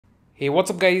Hey,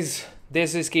 what's up guys?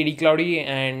 This is KDCloudy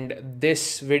and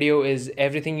this video is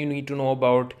everything you need to know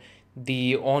about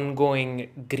the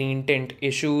ongoing green tint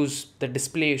issues, the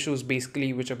display issues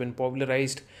basically, which have been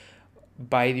popularized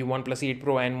by the OnePlus 8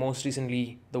 Pro and most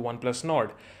recently the OnePlus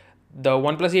Nord. The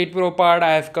OnePlus 8 Pro part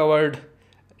I have covered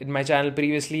in my channel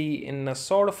previously in a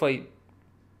sort of a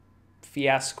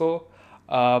fiasco.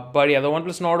 But yeah, the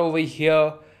OnePlus Nord over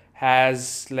here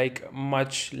has like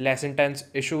much less intense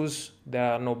issues.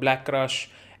 There are no black crush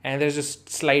and there's just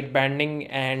slight banding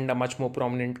and a much more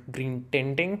prominent green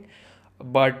tinting.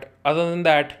 But other than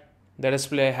that, the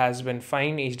display has been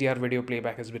fine. HDR video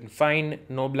playback has been fine.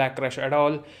 No black crush at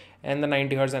all. And the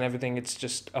 90 Hz and everything, it's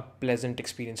just a pleasant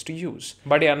experience to use.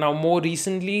 But yeah, now more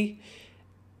recently,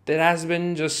 there has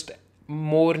been just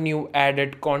more new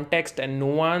added context and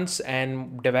nuance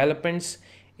and developments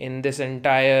in this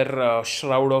entire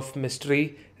shroud of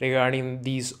mystery regarding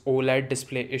these OLED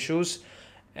display issues,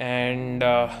 and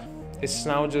it's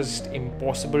now just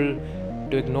impossible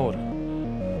to ignore.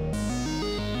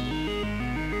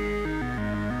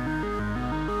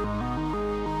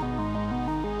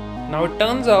 Now it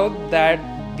turns out that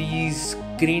these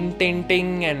green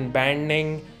tinting and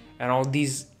banding and all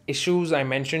these issues I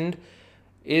mentioned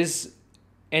is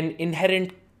an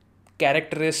inherent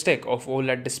characteristic of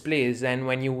OLED displays, and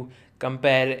when you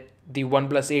compare the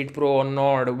OnePlus 8 Pro or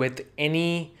Nord with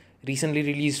any recently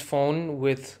released phone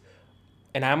with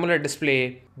an AMOLED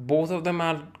display, both of them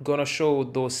are gonna show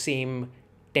those same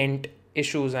tint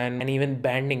issues and even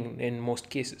banding in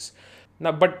most cases.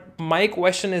 Now, but my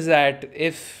question is that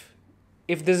if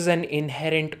this is an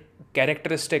inherent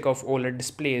characteristic of OLED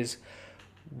displays,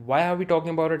 why are we talking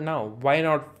about it now? Why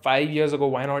not 5 years ago?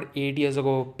 Why not 8 years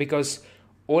ago? Because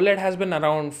OLED has been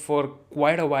around for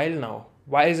quite a while now.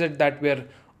 Why is it that we're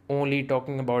only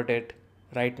talking about it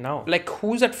right now? Like,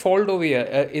 who's at fault over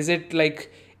here? Is it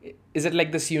like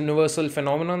this universal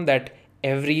phenomenon that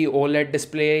every OLED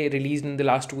display released in the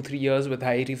last 2-3 years with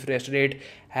high refresh rate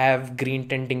have green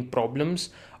tinting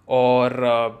problems,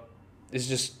 or it's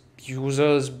just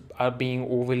users are being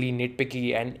overly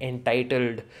nitpicky and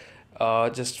entitled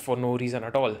just for no reason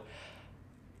at all?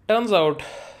 Turns out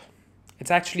it's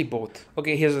actually both.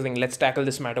 Okay, here's the thing. Let's tackle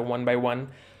this matter one by one.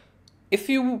 If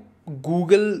you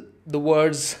Google the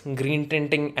words green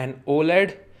tinting and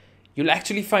OLED, you'll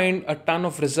actually find a ton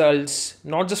of results,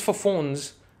 not just for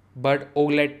phones, but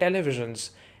OLED televisions.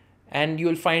 And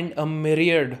you'll find a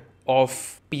myriad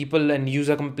of people and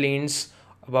user complaints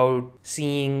about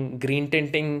seeing green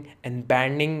tinting and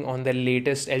banding on the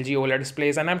latest LG OLED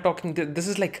displays. And I'm talking, this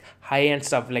is like high-end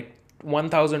stuff, like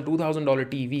 $1,000, $2,000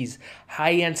 TVs,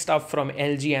 high-end stuff from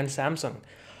LG and Samsung.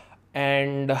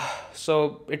 And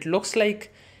so it looks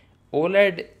like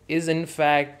OLED is in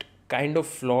fact kind of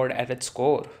flawed at its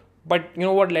core. But you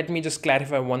know what, let me just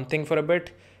clarify one thing for a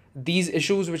bit. These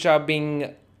issues which are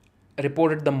being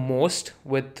reported the most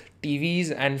with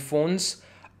TVs and phones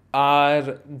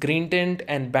are green tint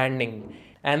and banding.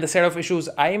 And the set of issues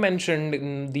I mentioned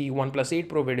in the OnePlus 8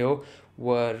 Pro video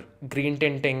were green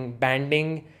tinting,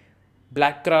 banding,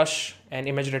 black crush, and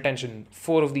image retention.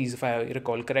 4 of these, if I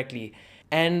recall correctly.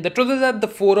 And the truth is that the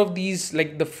 4 of these,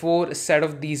 like the 4 set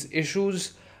of these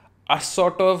issues, are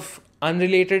sort of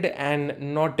unrelated and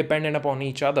not dependent upon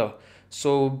each other.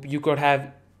 So you could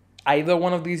have either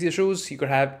one of these issues, you could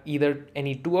have either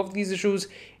any 2 of these issues.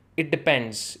 It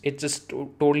depends. It just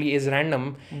totally is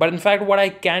random. But in fact, what I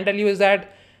can tell you is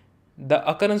that the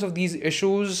occurrence of these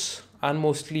issues are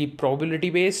mostly probability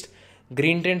based.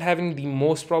 Green tint having the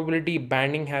most probability,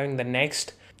 banding having the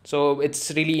next. So it's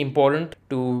really important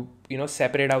to, you know,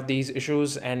 separate out these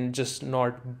issues and just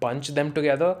not bunch them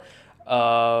together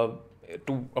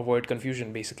to avoid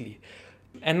confusion basically.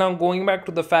 And now going back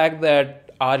to the fact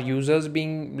that are users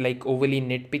being like overly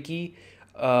nitpicky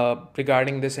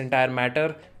regarding this entire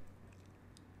matter?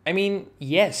 I mean,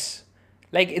 yes.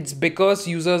 Like, it's because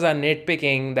users are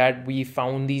nitpicking that we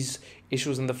found these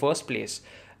issues in the first place.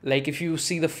 Like, if you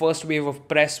see the first wave of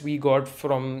press we got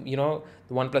from, you know,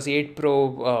 the OnePlus 8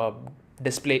 Pro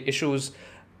display issues,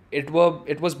 it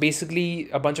was basically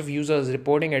a bunch of users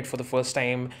reporting it for the first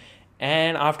time.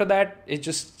 And after that, it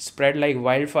just spread like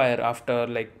wildfire after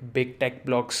like big tech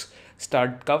blogs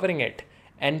start covering it.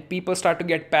 And people start to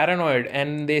get paranoid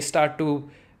and they start to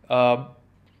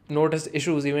notice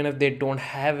issues even if they don't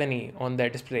have any on their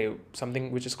display,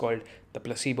 something which is called the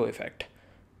placebo effect.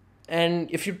 And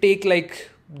if you take like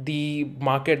the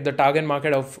target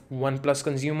market of OnePlus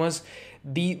consumers,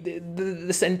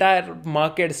 this entire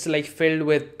market is like filled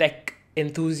with tech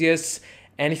enthusiasts.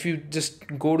 And if you just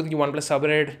go to the OnePlus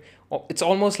subreddit, it's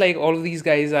almost like all of these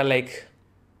guys are like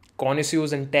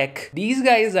connoisseurs in tech, these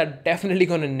guys are definitely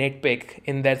going to nitpick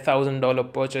in their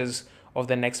 $1,000 purchase of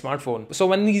the next smartphone. So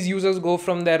when these users go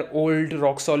from their old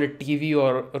rock solid TV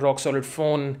or rock solid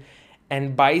phone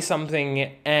and buy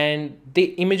something, and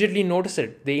they immediately notice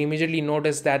it, they immediately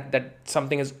notice that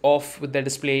something is off with their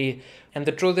display. And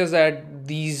the truth is that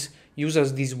these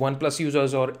users, these OnePlus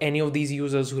users, or any of these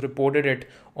users who reported it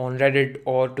on Reddit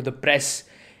or to the press,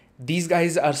 these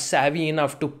guys are savvy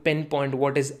enough to pinpoint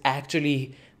what is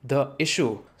actually the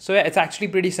issue. So yeah, it's actually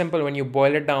pretty simple when you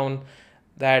boil it down,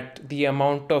 that the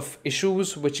amount of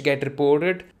issues which get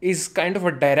reported is kind of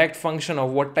a direct function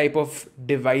of what type of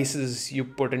devices you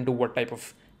put into what type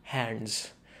of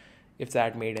hands, if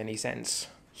that made any sense.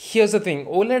 Here's the thing,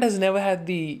 OLED has never had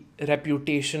the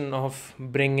reputation of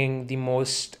bringing the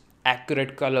most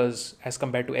accurate colors as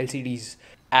compared to LCDs.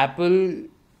 Apple,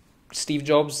 Steve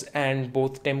Jobs, and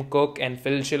both Tim Cook and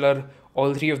Phil Schiller,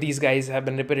 all three of these guys have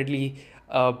been repeatedly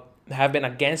have been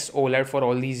against OLED for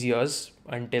all these years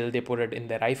until they put it in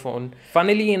their iPhone.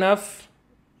 Funnily enough,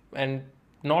 and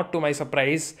not to my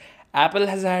surprise, Apple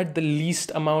has had the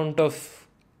least amount of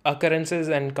occurrences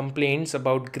and complaints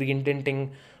about green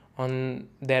tinting on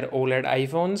their OLED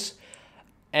iPhones.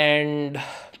 And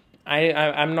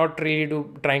I'm not really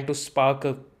trying to spark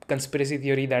a conspiracy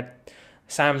theory that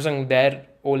Samsung, their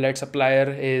OLED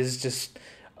supplier, is just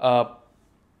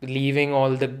leaving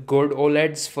all the good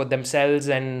OLEDs for themselves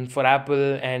and for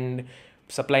Apple and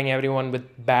supplying everyone with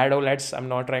bad OLEDs. I'm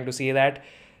not trying to say that.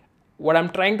 What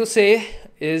I'm trying to say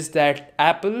is that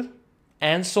Apple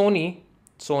and Sony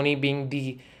being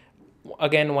the,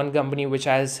 again, one company which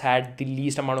has had the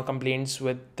least amount of complaints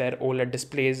with their OLED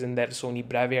displays in their Sony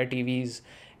Bravia TVs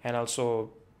and also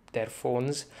their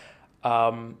phones.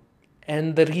 And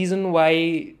the reason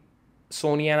why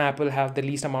Sony and Apple have the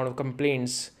least amount of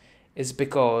complaints is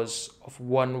because of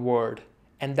one word,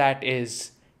 and that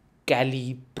is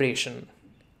calibration.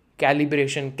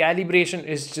 Calibration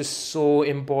is just so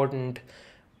important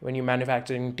when you're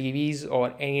manufacturing TVs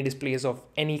or any displays of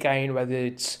any kind, whether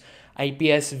it's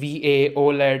IPS, VA,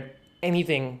 OLED,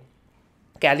 anything.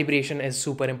 Calibration is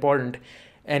super important.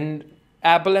 And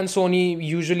Apple and Sony,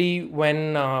 usually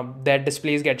when their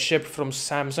displays get shipped from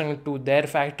Samsung to their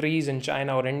factories in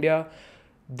China or India,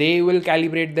 they will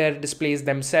calibrate their displays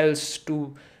themselves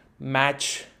to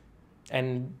match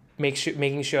and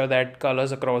making sure that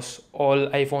colors across all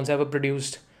iPhones ever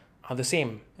produced are the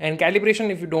same. And calibration,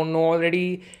 if you don't know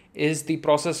already, is the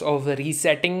process of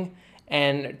resetting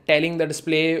and telling the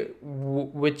display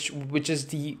which is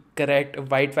the correct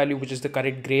white value, which is the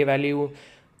correct gray value,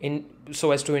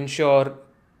 so as to ensure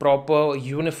proper,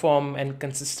 uniform and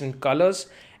consistent colors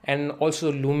and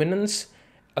also luminance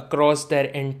across their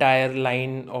entire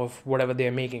line of whatever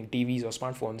they're making, TVs or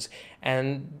smartphones.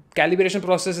 And calibration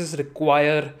processes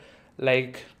require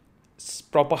like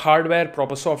proper hardware,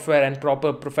 proper software, and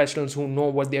proper professionals who know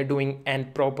what they're doing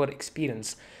and proper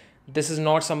experience. This is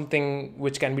not something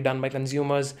which can be done by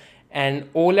consumers, and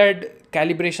OLED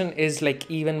calibration is like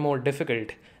even more difficult.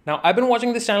 Now, I've been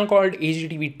watching this channel called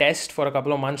AGTV Test for a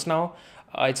couple of months now.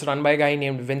 It's run by a guy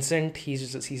named Vincent.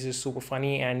 He's just super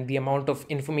funny, and the amount of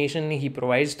information he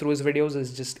provides through his videos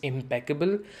is just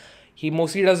impeccable. He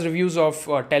mostly does reviews of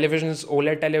televisions,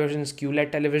 OLED televisions,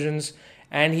 QLED televisions,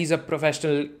 and he's a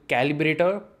professional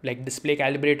calibrator, like display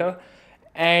calibrator.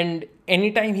 And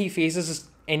anytime he faces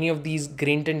any of these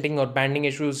green tinting or banding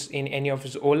issues in any of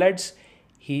his OLEDs,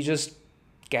 he just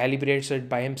calibrates it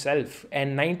by himself.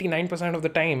 And 99% of the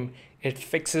time, it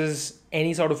fixes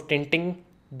any sort of tinting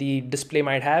the display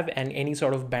might have and any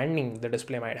sort of banding the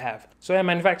display might have. So yeah,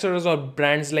 manufacturers or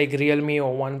brands like Realme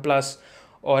or OnePlus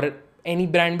or any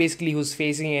brand basically who's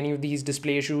facing any of these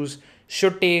display issues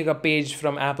should take a page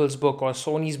from Apple's book or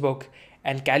Sony's book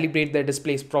and calibrate their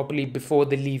displays properly before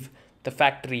they leave the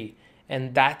factory.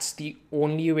 And that's the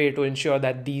only way to ensure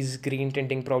that these green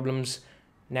tinting problems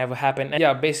never happen. And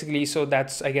yeah, basically, so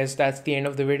I guess that's the end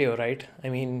of the video, right? I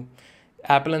mean,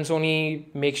 Apple and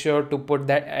Sony make sure to put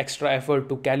that extra effort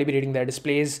to calibrating their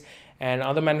displays, and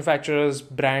other manufacturers,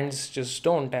 brands just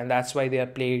don't, and that's why they are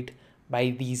plagued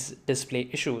by these display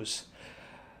issues.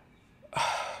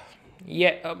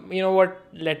 Yeah, you know what?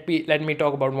 Let me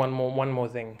talk about one more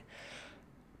thing.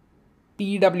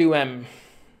 PWM.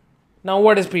 Now,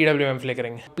 what is PWM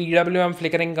flickering? PWM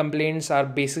flickering complaints are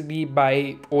basically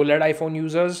by OLED iPhone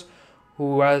users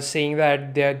who are saying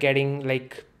that they're getting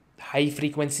like high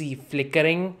frequency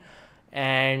flickering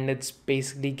and it's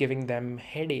basically giving them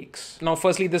headaches. Now,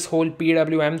 firstly, this whole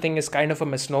PWM thing is kind of a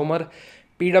misnomer.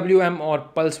 PWM or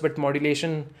pulse width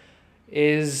modulation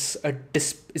is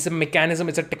a mechanism,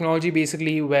 it's a technology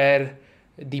basically where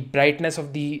the brightness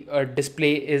of the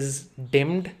display is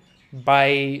dimmed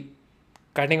by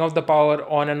cutting off the power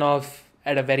on and off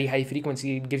at a very high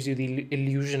frequency. It gives you the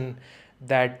illusion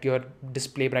that your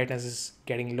display brightness is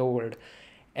getting lowered.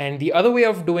 And the other way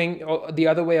of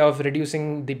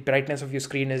reducing the brightness of your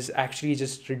screen is actually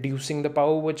just reducing the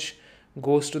power which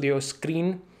goes to your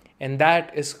screen, and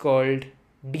that is called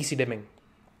DC dimming.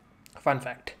 Fun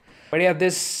fact. But yeah,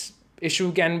 this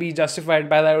issue can be justified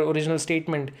by the original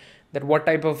statement that what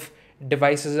type of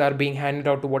devices are being handed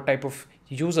out to what type of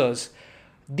users.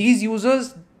 These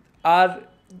users are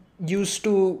used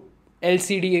to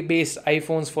LCD based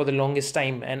iPhones for the longest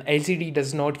time, and LCD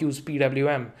does not use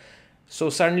PWM. So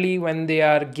suddenly when they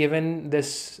are given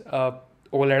this OLED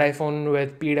iPhone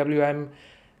with PWM,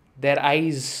 their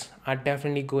eyes are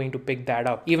definitely going to pick that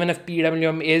up. Even if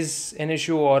PWM is an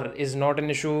issue or is not an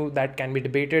issue, that can be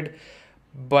debated.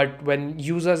 But when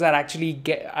users are actually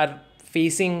are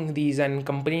facing these and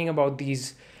complaining about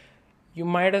these, you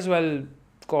might as well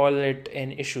call it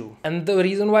an issue. And the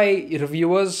reason why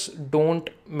reviewers don't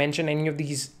mention any of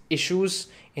these issues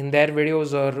in their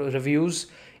videos or reviews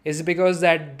is because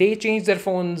that they change their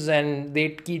phones and they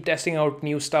keep testing out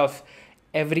new stuff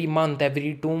every month,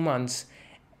 every 2 months,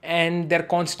 and they're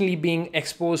constantly being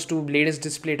exposed to latest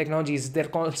display technologies. They're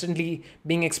constantly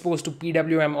being exposed to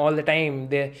PWM all the time.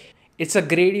 It's a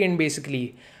gradient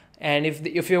basically. And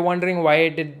if you're wondering why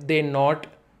did they not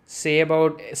say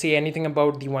anything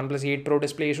about the OnePlus 8 Pro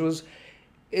display issues,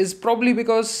 is probably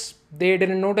because they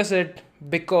didn't notice it,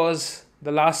 because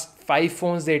the last 5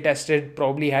 phones they tested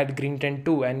probably had green tint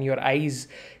too, and your eyes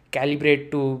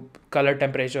calibrate to color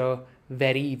temperature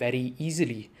very, very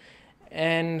easily.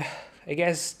 And I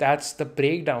guess that's the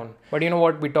breakdown. But you know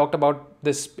what? We talked about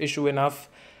this issue enough.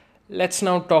 Let's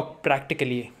now talk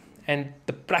practically. And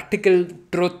the practical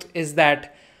truth is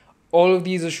that all of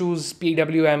these issues,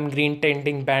 PWM, green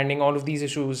tinting, banding, all of these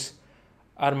issues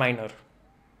are minor.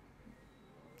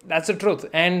 That's the truth.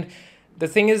 And the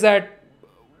thing is that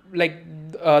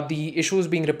the issues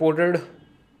being reported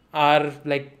are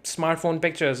like smartphone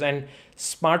pictures, and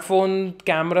smartphone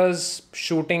cameras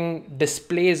shooting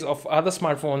displays of other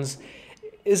smartphones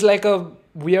is like a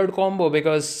weird combo,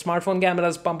 because smartphone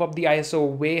cameras pump up the ISO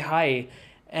way high,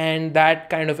 and that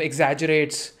kind of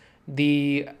exaggerates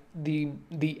the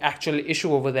actual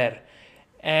issue over there.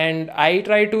 And I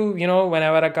try to,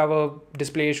 whenever I cover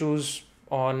display issues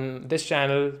on this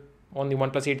channel, on the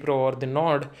OnePlus 8 Pro or the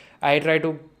Nord, I try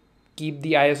to keep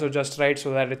the ISO just right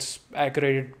so that it's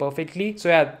accurate perfectly. So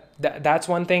yeah, that's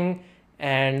one thing.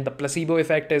 And the placebo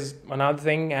effect is another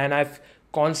thing. And I've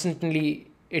constantly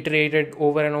iterated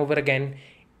over and over again.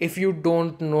 If you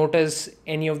don't notice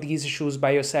any of these issues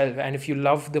by yourself, and if you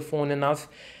love the phone enough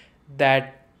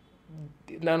that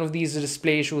none of these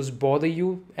display issues bother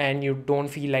you and you don't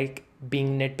feel like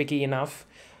being nitpicky enough,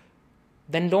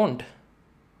 then don't.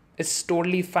 It's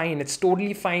totally fine. It's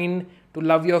totally fine to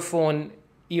love your phone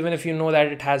even if you know that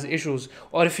it has issues.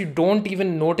 Or if you don't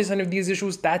even notice any of these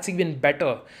issues, that's even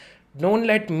better. Don't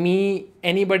let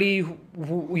anybody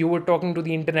who you were talking to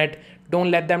the internet, don't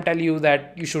let them tell you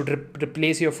that you should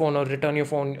replace your phone or return your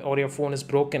phone or your phone is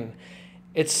broken.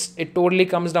 It totally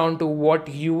comes down to what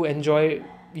you enjoy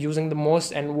using the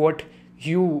most and what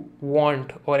you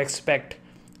want or expect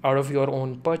out of your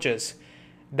own purchase.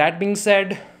 That being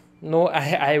said, no,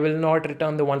 I will not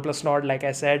return the OnePlus Nord. Like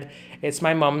I said, it's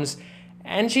my mom's,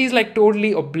 and she's like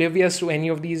totally oblivious to any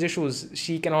of these issues.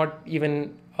 She cannot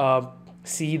even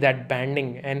see that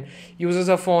banding, and uses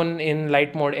her phone in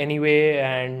light mode anyway,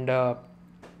 and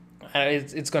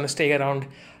it's gonna stay around.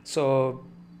 So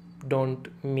don't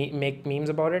make memes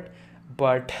about it.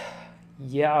 But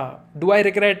yeah, do I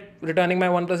regret returning my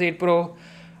OnePlus 8 Pro?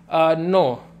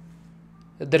 No.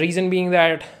 The reason being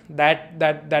that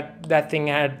thing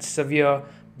had severe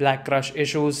black crush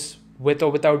issues with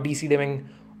or without DC dimming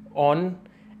on,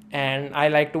 and I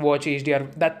like to watch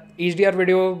HDR. That HDR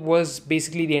video was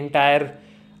basically the entire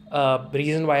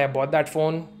reason why I bought that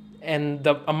phone, and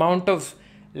the amount of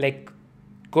like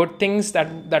good things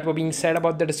that were being said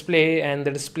about the display and the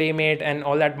display mate and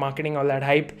all that marketing, all that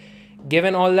hype,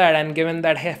 given all that and given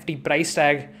that hefty price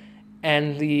tag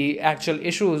and the actual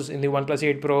issues in the OnePlus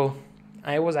 8 Pro,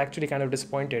 I was actually kind of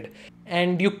disappointed.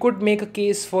 And you could make a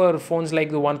case for phones like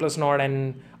the OnePlus Nord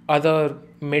and other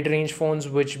mid-range phones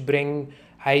which bring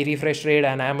high refresh rate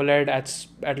and AMOLED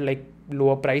at like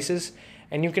lower prices,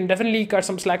 and you can definitely cut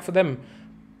some slack for them.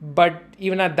 But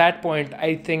even at that point,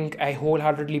 I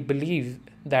wholeheartedly believe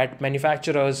that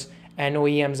manufacturers and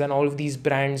OEMs and all of these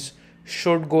brands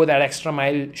should go that extra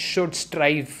mile, should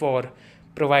strive for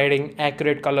providing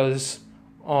accurate colors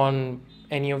on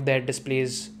any of their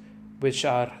displays which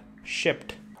are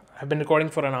shipped. I've been recording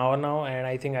for an hour now, and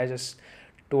I think I just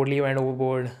totally went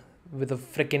overboard with the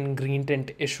freaking green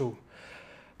tint issue.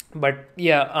 But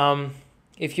yeah,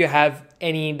 if you have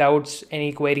any doubts,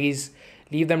 any queries,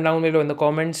 leave them down below in the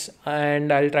comments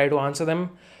and I'll try to answer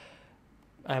them.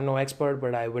 I'm no expert,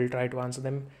 but I will try to answer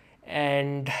them.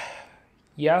 And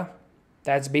yeah,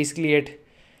 that's basically it.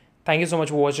 Thank you so much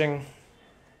for watching.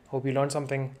 Hope you learned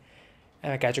something,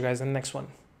 and I'll catch you guys in the next one.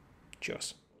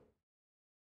 Cheers.